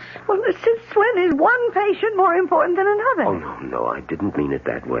importance. Well, since when is one patient more important than another? Oh, no, I didn't mean it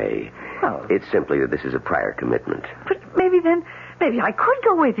that way. Oh. It's simply that this is a prior commitment. But maybe I could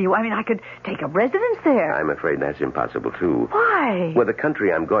go with you. I mean, I could take up residence there. I'm afraid that's impossible, too. Why? Well, the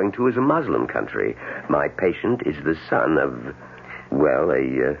country I'm going to is a Muslim country. My patient is the son of, well,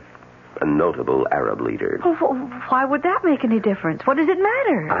 a notable Arab leader. Well, why would that make any difference? What does it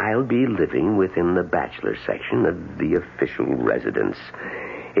matter? I'll be living within the bachelor section of the official residence.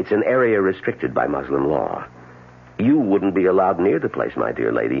 It's an area restricted by Muslim law. You wouldn't be allowed near the place, my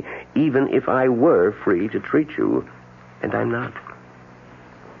dear lady, even if I were free to treat you. And I'm not.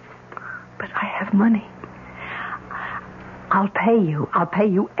 But I have money. I'll pay you. I'll pay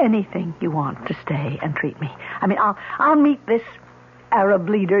you anything you want to stay and treat me. I mean, I'll meet this Arab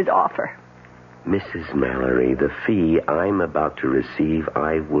leader's offer. Mrs. Mallory, the fee I'm about to receive,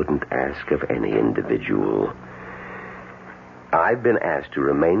 I wouldn't ask of any individual. I've been asked to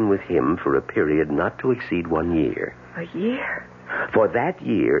remain with him for a period not to exceed 1 year. A year? For that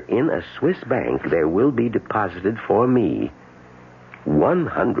year, in a Swiss bank, there will be deposited for me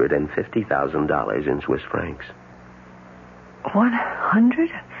 $150,000 in Swiss francs.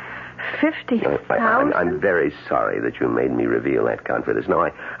 150,000? I'm very sorry that you made me reveal that confidence. No,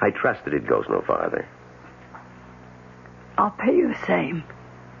 I trust that it goes no farther. I'll pay you the same.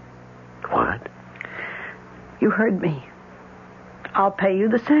 What? You heard me. I'll pay you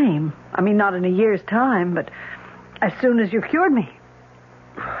the same. I mean, not in a year's time, but as soon as you cured me.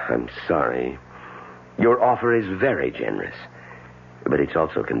 I'm sorry. Your offer is very generous, but it's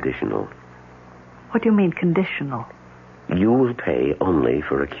also conditional. What do you mean, conditional? You will pay only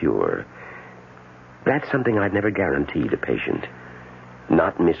for a cure. That's something I'd never guaranteed a patient.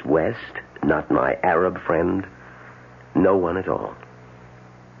 Not Miss West, not my Arab friend, no one at all.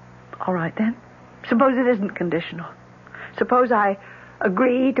 All right, then. Suppose it isn't conditional. Suppose I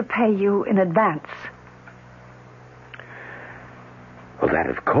agree to pay you in advance. Well, that,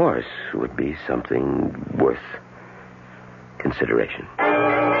 of course, would be something worth consideration.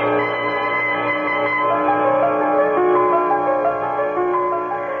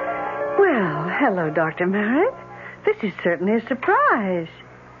 Well, hello, Dr. Merritt. This is certainly a surprise.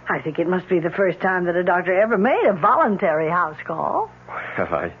 I think it must be the first time that a doctor ever made a voluntary house call.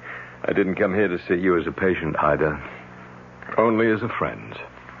 Well, I didn't come here to see you as a patient, Ida. Only as a friend.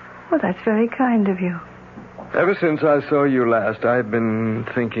 Well, that's very kind of you. Ever since I saw you last, I've been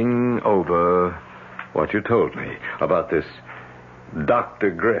thinking over what you told me about this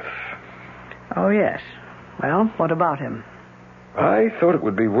Dr. Griff. Oh, yes. Well, what about him? I thought it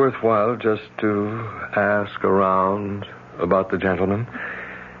would be worthwhile just to ask around about the gentleman.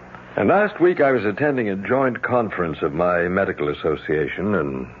 And last week I was attending a joint conference of my medical association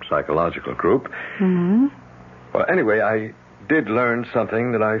and psychological group. Mm-hmm. Well, anyway, I did learn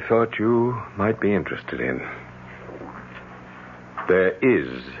something that I thought you might be interested in. There is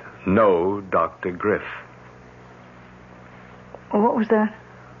no Dr. Griff. What was that?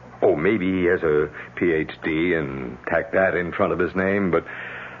 Oh, maybe he has a Ph.D. and tacked that in front of his name, but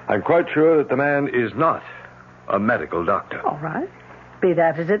I'm quite sure that the man is not a medical doctor. All right. Be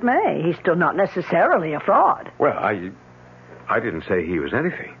that as it may, he's still not necessarily a fraud. Well, I didn't say he was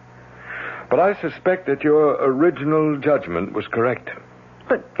anything. But I suspect that your original judgment was correct.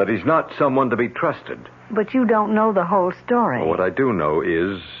 But... that he's not someone to be trusted. But you don't know the whole story. Well, what I do know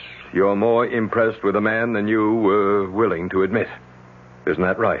is you're more impressed with a man than you were willing to admit. Isn't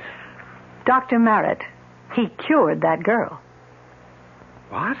that right? Dr. Merritt, he cured that girl.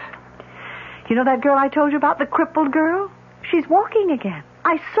 What? You know that girl I told you about, the crippled girl? She's walking again.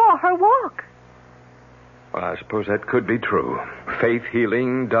 I saw her walk. Well, I suppose that could be true. Faith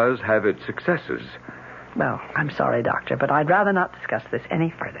healing does have its successes. Well, I'm sorry, Doctor, but I'd rather not discuss this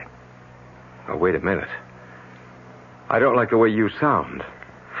any further. Oh, wait a minute. I don't like the way you sound.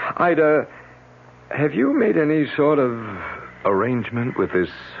 Ida, have you made any sort of arrangement with this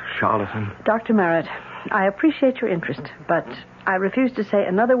charlatan? Dr. Merritt, I appreciate your interest, but I refuse to say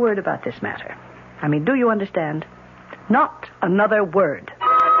another word about this matter. I mean, do you understand? Not another word.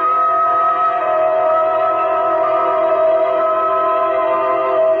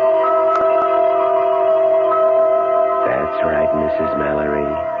 right, Mrs. Mallory.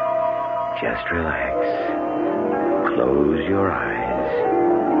 Just relax. Close your eyes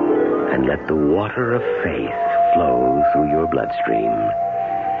and let the water of faith flow through your bloodstream.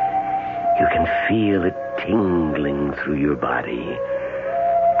 You can feel it tingling through your body,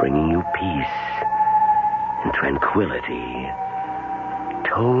 bringing you peace and tranquility,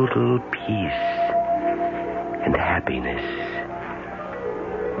 total peace and happiness.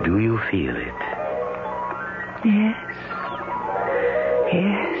 Do you feel it? Yes.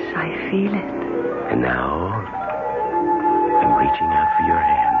 Yes, I feel it. And now, I'm reaching out for your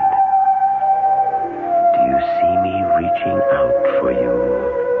hand. Do you see me reaching out for you?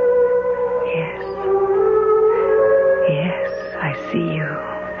 Yes. Yes, I see you.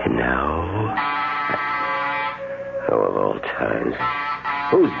 And now... Oh, of all times.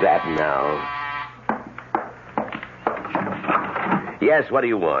 Who's that now? Yes, what do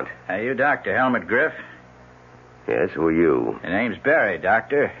you want? Are you Dr. Helmut Griff? Yes, who are you? The name's Barry,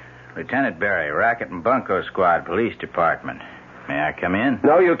 Doctor. Lieutenant Barry, Racket and Bunko Squad, Police Department. May I come in?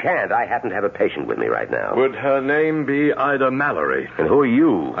 No, you can't. I happen to have a patient with me right now. Would her name be Ida Mallory? And who are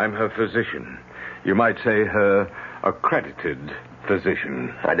you? I'm her physician. You might say her accredited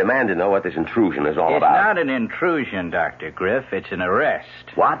physician. I demand to know what this intrusion is all It's about. not an intrusion, Dr. Griff. It's an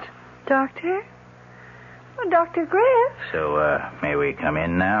arrest. What? Doctor? Oh, Dr. Griff? So, may we come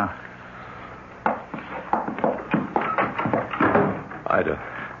in now?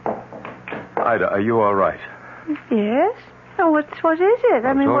 Ida, are you all right? Yes. Oh, what is it?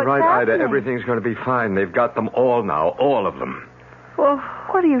 I mean, all what's right, happening? Ida. Everything's going to be fine. They've got them all now, all of them. Well,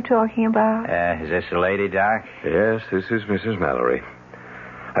 what are you talking about? Is this a lady, Doc? Yes, this is Mrs. Mallory.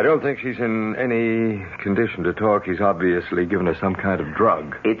 I don't think she's in any condition to talk. He's obviously given her some kind of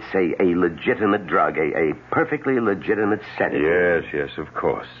drug. It's a legitimate drug, a perfectly legitimate sedative. Yes, of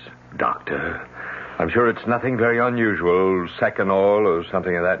course. Doctor, I'm sure it's nothing very unusual, Seconal or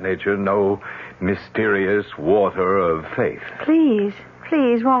something of that nature. No mysterious water of faith. Please,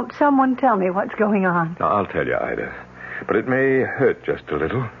 won't someone tell me what's going on? Now, I'll tell you, Ida. But it may hurt just a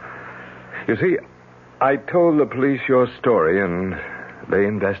little. You see, I told the police your story, and they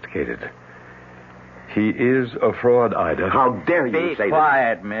investigated. He is a fraud, Ida. How dare you Be say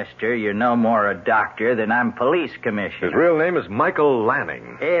quiet, mister. You're no more a doctor than I'm police commissioner. His real name is Michael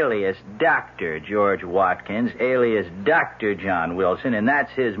Lanning. Alias Dr. George Watkins, alias Dr. John Wilson, and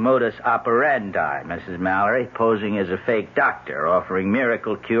that's his modus operandi, Mrs. Mallory, posing as a fake doctor, offering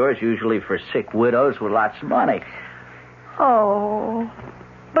miracle cures, usually for sick widows with lots of money. Oh,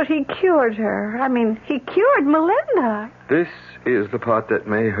 but he cured her. I mean, he cured Melinda. This is the part that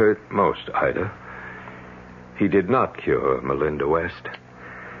may hurt most, Ida. He did not cure Melinda West.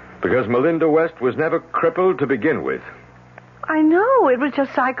 Because Melinda West was never crippled to begin with. I know. It was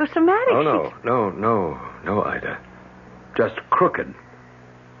just psychosomatic. Oh, no, Ida. Just crooked.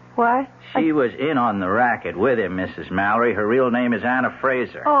 What? She was in on the racket with him, Mrs. Mallory. Her real name is Anna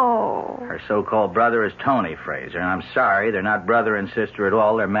Fraser. Oh. Her so-called brother is Tony Fraser. And I'm sorry, they're not brother and sister at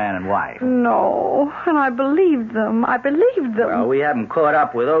all. They're man and wife. No, and I believed them. Well, we haven't caught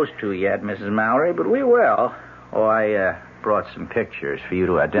up with those two yet, Mrs. Mallory, but we will. Oh, I brought some pictures for you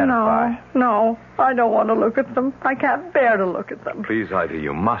to identify. No, I don't want to look at them. I can't bear to look at them. Please, Ida,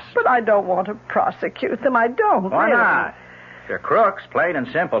 you must. But I don't want to prosecute them. I don't. Why really. not? They're crooks, plain and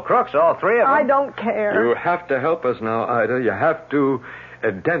simple crooks, all three of them. I don't care. You have to help us now, Ida. You have to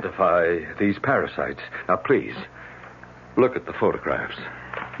identify these parasites. Now, please, look at the photographs.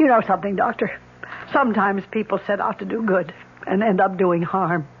 You know something, Doctor? Sometimes people set out to do good and end up doing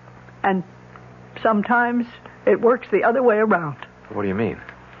harm. And sometimes it works the other way around. What do you mean?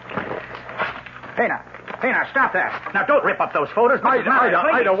 Hey, now, stop that. Now, don't rip up those photos. Mrs. Mallory,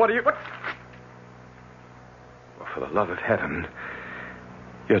 please. Ida, what are you... What? Well, for the love of heaven,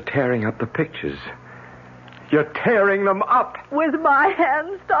 you're tearing up the pictures. You're tearing them up. With my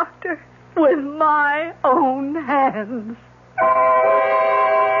hands, Doctor. With my own hands.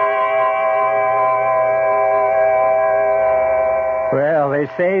 Well, they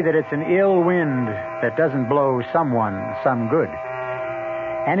say that it's an ill wind that doesn't blow someone some good.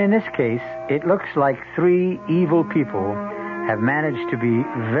 And in this case, it looks like three evil people have managed to be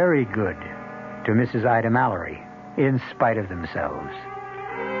very good to Mrs. Ida Mallory, in spite of themselves.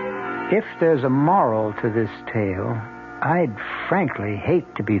 If there's a moral to this tale, I'd frankly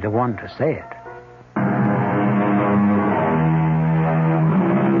hate to be the one to say it.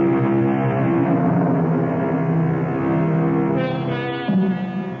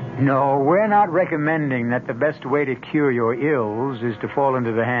 No, we're not recommending that the best way to cure your ills is to fall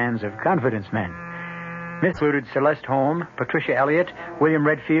into the hands of confidence men. This included Celeste Holm, Patricia Elliott, William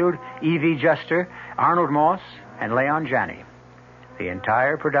Redfield, E.V. Juster, Arnold Moss, and Leon Janney. The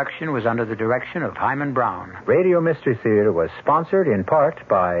entire production was under the direction of Hyman Brown. Radio Mystery Theater was sponsored in part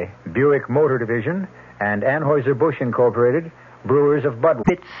by Buick Motor Division and Anheuser-Busch Incorporated, Brewers of Budweiser.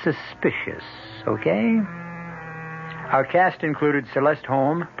 Bit suspicious, okay? Our cast included Celeste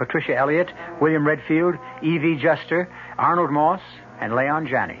Holm, Patricia Elliott, William Redfield, E.V. Juster, Arnold Moss, and Leon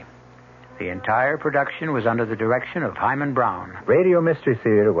Janney. The entire production was under the direction of Hyman Brown. Radio Mystery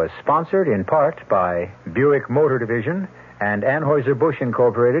Theater was sponsored in part by Buick Motor Division and Anheuser-Busch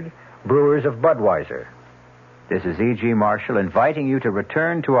Incorporated, Brewers of Budweiser. This is E.G. Marshall inviting you to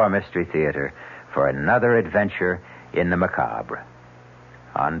return to our Mystery Theater for another adventure in the macabre.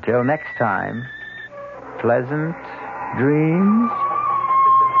 Until next time, pleasant dreams.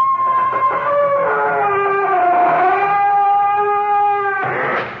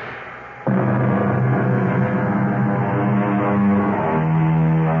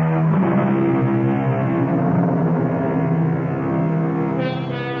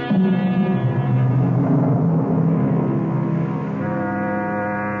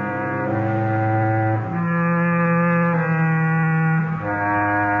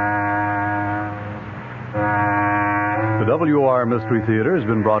 WR Mystery Theater has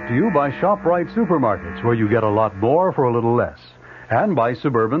been brought to you by ShopRite Supermarkets, where you get a lot more for a little less, and by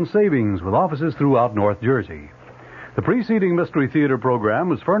Suburban Savings, with offices throughout North Jersey. The preceding Mystery Theater program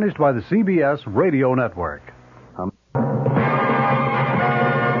was furnished by the CBS Radio Network. I'm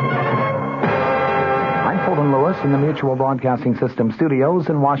Fulton Lewis in the Mutual Broadcasting System studios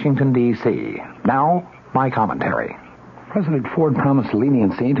in Washington, D.C. Now, my commentary. President Ford promised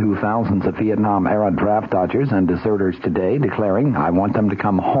leniency to thousands of Vietnam-era draft dodgers and deserters today, declaring, "I want them to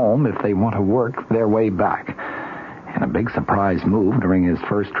come home if they want to work their way back." In a big surprise move during his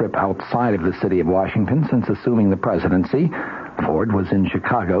first trip outside of the city of Washington since assuming the presidency, Ford was in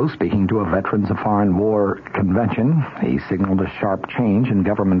Chicago speaking to a Veterans of Foreign War convention. He signaled a sharp change in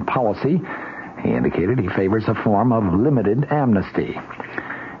government policy. He indicated he favors a form of limited amnesty.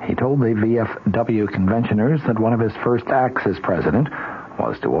 He told the VFW conventioners that one of his first acts as president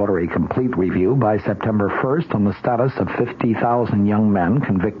was to order a complete review by September 1st on the status of 50,000 young men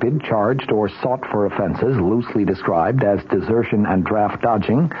convicted, charged, or sought for offenses loosely described as desertion and draft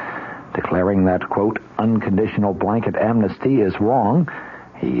dodging, declaring that, quote, unconditional blanket amnesty is wrong.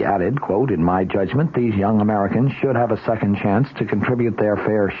 He added, quote, in my judgment, these young Americans should have a second chance to contribute their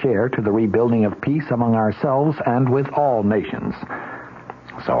fair share to the rebuilding of peace among ourselves and with all nations.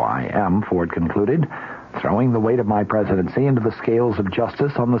 So I am, Ford concluded, throwing the weight of my presidency into the scales of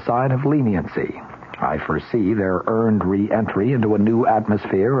justice on the side of leniency. I foresee their earned re-entry into a new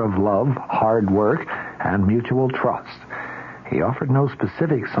atmosphere of love, hard work, and mutual trust. He offered no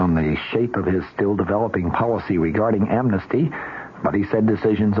specifics on the shape of his still developing policy regarding amnesty, but he said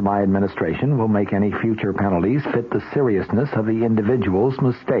decisions of my administration will make any future penalties fit the seriousness of the individual's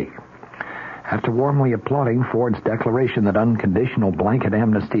mistake. After warmly applauding Ford's declaration that unconditional blanket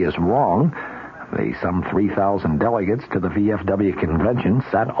amnesty is wrong, the some 3,000 delegates to the VFW convention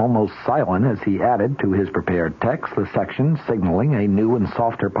sat almost silent as he added to his prepared text the section signaling a new and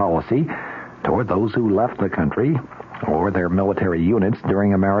softer policy toward those who left the country or their military units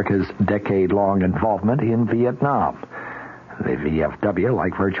during America's decade-long involvement in Vietnam. The VFW,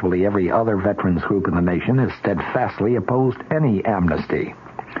 like virtually every other veterans group in the nation, has steadfastly opposed any amnesty.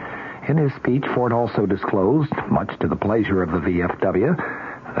 In his speech, Ford also disclosed, much to the pleasure of the VFW,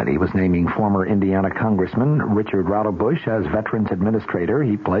 that he was naming former Indiana Congressman Richard Rauterbush as Veterans Administrator.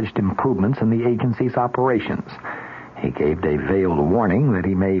 He pledged improvements in the agency's operations. He gave a veiled warning that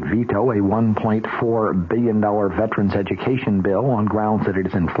he may veto a $1.4 billion veterans education bill on grounds that it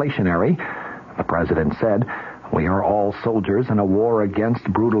is inflationary. The president said, we are all soldiers in a war against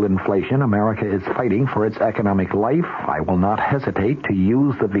brutal inflation. America is fighting for its economic life. I will not hesitate to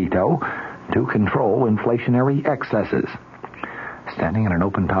use the veto to control inflationary excesses. Standing in an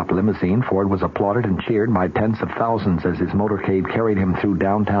open-top limousine, Ford was applauded and cheered by tens of thousands as his motorcade carried him through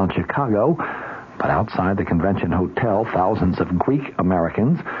downtown Chicago. But outside the convention hotel, thousands of Greek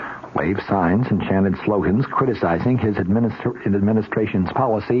Americans waved signs and chanted slogans criticizing his administration's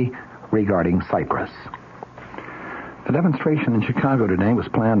policy regarding Cyprus. The demonstration in Chicago today was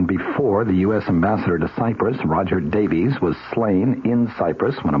planned before the U.S. ambassador to Cyprus, Roger Davies, was slain in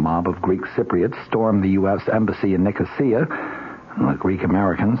Cyprus when a mob of Greek Cypriots stormed the U.S. embassy in Nicosia. The Greek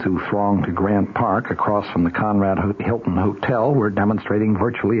Americans who thronged to Grant Park across from the Conrad Hilton Hotel were demonstrating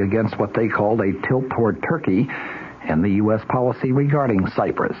virtually against what they called a tilt toward Turkey and the U.S. policy regarding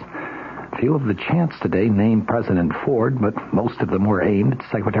Cyprus. Few of the chants today named President Ford, but most of them were aimed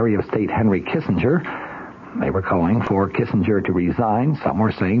at Secretary of State Henry Kissinger. They were calling for Kissinger to resign. Some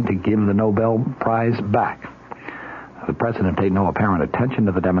were saying to give the Nobel Prize back. The president paid no apparent attention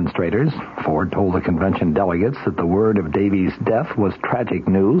to the demonstrators. Ford told the convention delegates that the word of Davy's death was tragic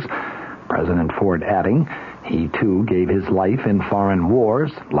news. President Ford adding, he too gave his life in foreign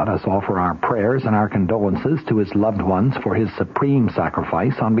wars. Let us offer our prayers and our condolences to his loved ones for his supreme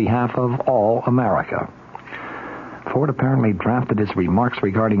sacrifice on behalf of all America. Ford apparently drafted his remarks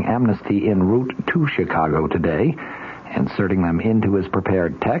regarding amnesty en route to Chicago today, inserting them into his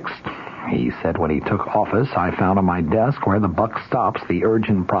prepared text. He said when he took office, I found on my desk where the buck stops the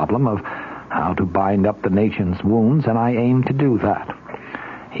urgent problem of how to bind up the nation's wounds, and I aim to do that.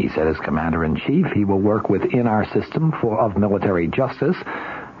 He said as Commander-in-Chief, he will work within our system of military justice,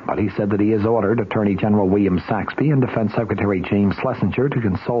 but he said that he has ordered Attorney General William Saxby and Defense Secretary James Schlesinger to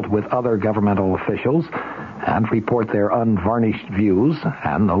consult with other governmental officials and report their unvarnished views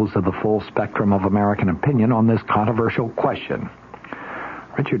and those of the full spectrum of American opinion on this controversial question.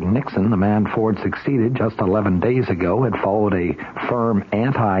 Richard Nixon, the man Ford succeeded just 11 days ago, had followed a firm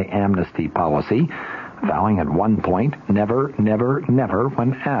anti-amnesty policy, vowing at one point, never, never, never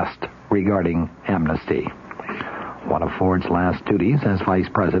when asked regarding amnesty. One of Ford's last duties as vice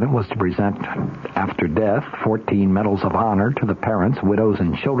president was to present, after death, 14 medals of honor to the parents, widows,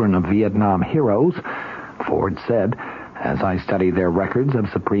 and children of Vietnam heroes. Ford said, as I studied their records of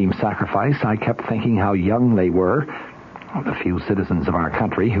supreme sacrifice, I kept thinking how young they were. The few citizens of our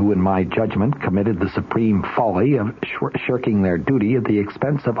country who, in my judgment, committed the supreme folly of shirking their duty at the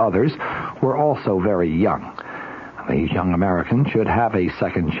expense of others were also very young. These young Americans should have a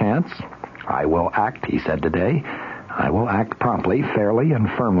second chance. I will act, he said today. I will act promptly, fairly, and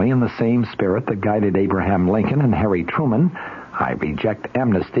firmly in the same spirit that guided Abraham Lincoln and Harry Truman. I reject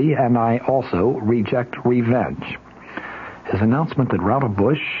amnesty, and I also reject revenge. His announcement that Ralph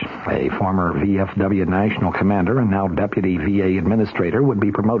Bush, a former VFW national commander and now deputy VA administrator, would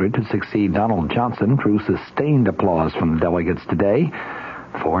be promoted to succeed Donald Johnson drew sustained applause from the delegates today.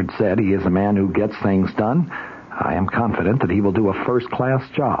 Ford said he is a man who gets things done. I am confident that he will do a first-class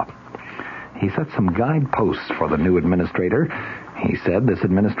job. He set some guideposts for the new administrator. He said this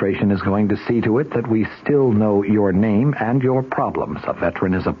administration is going to see to it that we still know your name and your problems. A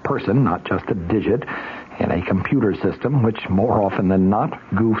veteran is a person, not just a digit, in a computer system which, more often than not,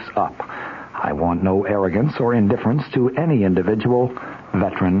 goofs up. I want no arrogance or indifference to any individual,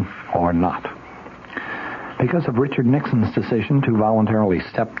 veteran or not. Because of Richard Nixon's decision to voluntarily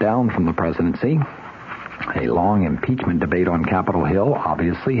step down from the presidency, a long impeachment debate on Capitol Hill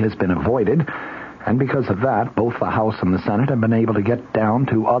obviously has been avoided, and because of that, both the House and the Senate have been able to get down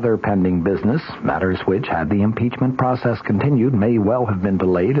to other pending business, matters which, had the impeachment process continued, may well have been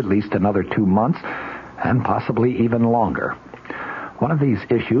delayed at least another 2 months, and possibly even longer. One of these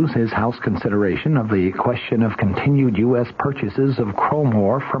issues is House consideration of the question of continued U.S. purchases of chrome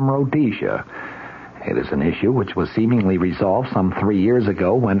ore from Rhodesia. It is an issue which was seemingly resolved some 3 years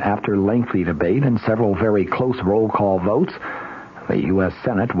ago when, after lengthy debate and several very close roll call votes, the U.S.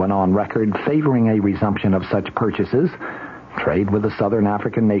 Senate went on record favoring a resumption of such purchases, trade with the southern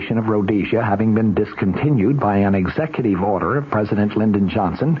African nation of Rhodesia having been discontinued by an executive order of President Lyndon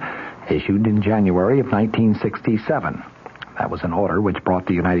Johnson issued in January of 1967. That was an order which brought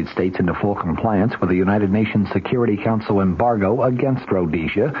the United States into full compliance with the United Nations Security Council embargo against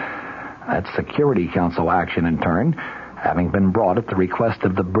Rhodesia. That Security Council action, in turn, having been brought at the request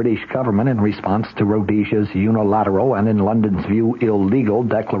of the British government in response to Rhodesia's unilateral and, in London's view, illegal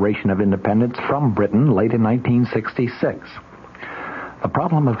declaration of independence from Britain late in 1966. The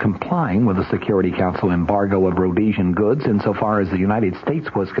problem of complying with the Security Council embargo of Rhodesian goods insofar as the United States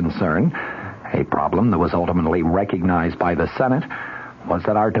was concerned, a problem that was ultimately recognized by the Senate, was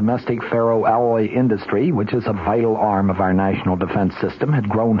that our domestic ferroalloy industry, which is a vital arm of our national defense system, had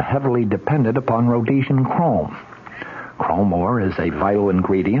grown heavily dependent upon Rhodesian chrome. Chrome ore is a vital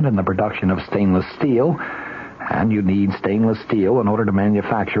ingredient in the production of stainless steel, and you need stainless steel in order to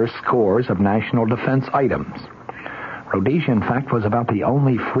manufacture scores of national defense items. Rhodesia, in fact, was about the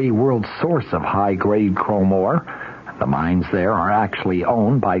only free world source of high-grade chrome ore. The mines there are actually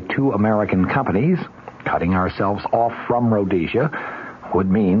owned by 2 American companies. Cutting ourselves off from Rhodesia would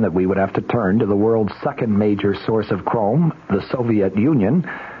mean that we would have to turn to the world's second major source of chrome, the Soviet Union,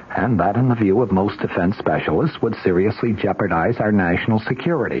 and that, in the view of most defense specialists, would seriously jeopardize our national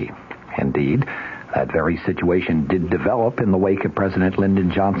security. Indeed, that very situation did develop in the wake of President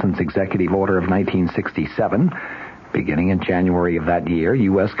Lyndon Johnson's executive order of 1967. Beginning in January of that year,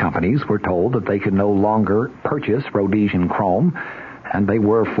 U.S. companies were told that they could no longer purchase Rhodesian chrome, and they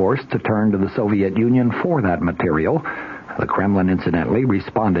were forced to turn to the Soviet Union for that material, The Kremlin, incidentally,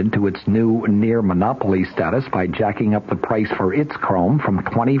 responded to its new near-monopoly status by jacking up the price for its chrome from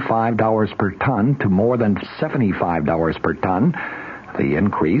 $25 per ton to more than $75 per ton, the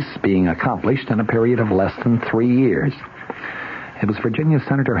increase being accomplished in a period of less than 3 years. It was Virginia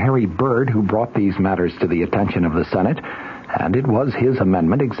Senator Harry Byrd who brought these matters to the attention of the Senate, and it was his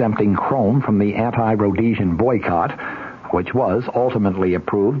amendment exempting chrome from the anti-Rhodesian boycott, which was ultimately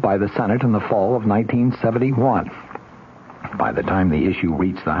approved by the Senate in the fall of 1971. By the time the issue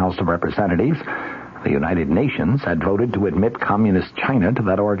reached the House of Representatives, the United Nations had voted to admit Communist China to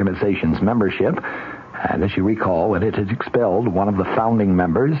that organization's membership, and as you recall, it had expelled one of the founding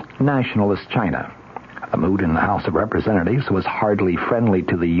members, Nationalist China. The mood in the House of Representatives was hardly friendly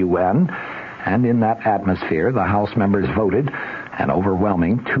to the UN, and in that atmosphere, the House members voted an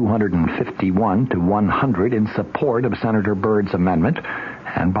overwhelming 251 to 100 in support of Senator Byrd's amendment,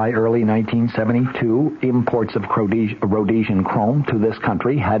 and by early 1972, imports of Rhodesian chrome to this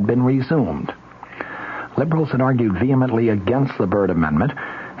country had been resumed. Liberals had argued vehemently against the Byrd Amendment.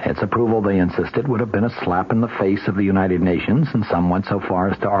 Its approval, they insisted, would have been a slap in the face of the United Nations, and some went so far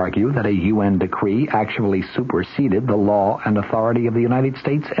as to argue that a UN decree actually superseded the law and authority of the United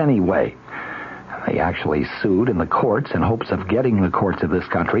States anyway. They actually sued in the courts in hopes of getting the courts of this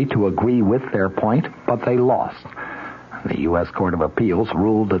country to agree with their point, but they lost. The U.S. Court of Appeals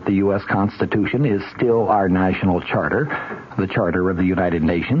ruled that the U.S. Constitution is still our national charter. The Charter of the United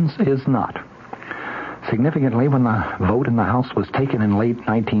Nations is not. Significantly, when the vote in the House was taken in late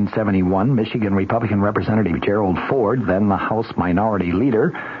 1971, Michigan Republican Representative Gerald Ford, then the House Minority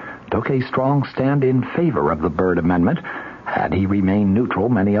Leader, took a strong stand in favor of the Byrd Amendment. Had he remained neutral,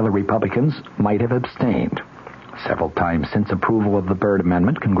 many other Republicans might have abstained. Several times since approval of the Byrd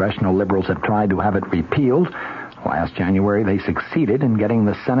Amendment, congressional liberals have tried to have it repealed. Last January, they succeeded in getting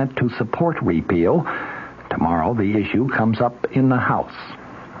the Senate to support repeal. Tomorrow, the issue comes up in the House.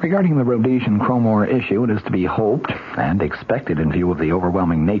 Regarding the Rhodesian chrome ore issue, it is to be hoped and expected in view of the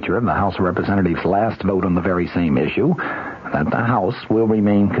overwhelming nature of the House of Representatives' last vote on the very same issue, that the House will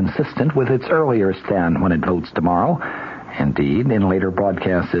remain consistent with its earlier stand when it votes tomorrow. Indeed, in later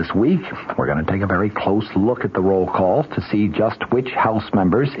broadcasts this week, we're going to take a very close look at the roll call to see just which House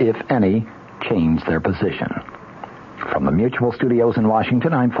members, if any, change their position. From the Mutual Studios in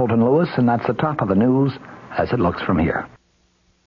Washington, I'm Fulton Lewis, and that's the top of the news as it looks from here.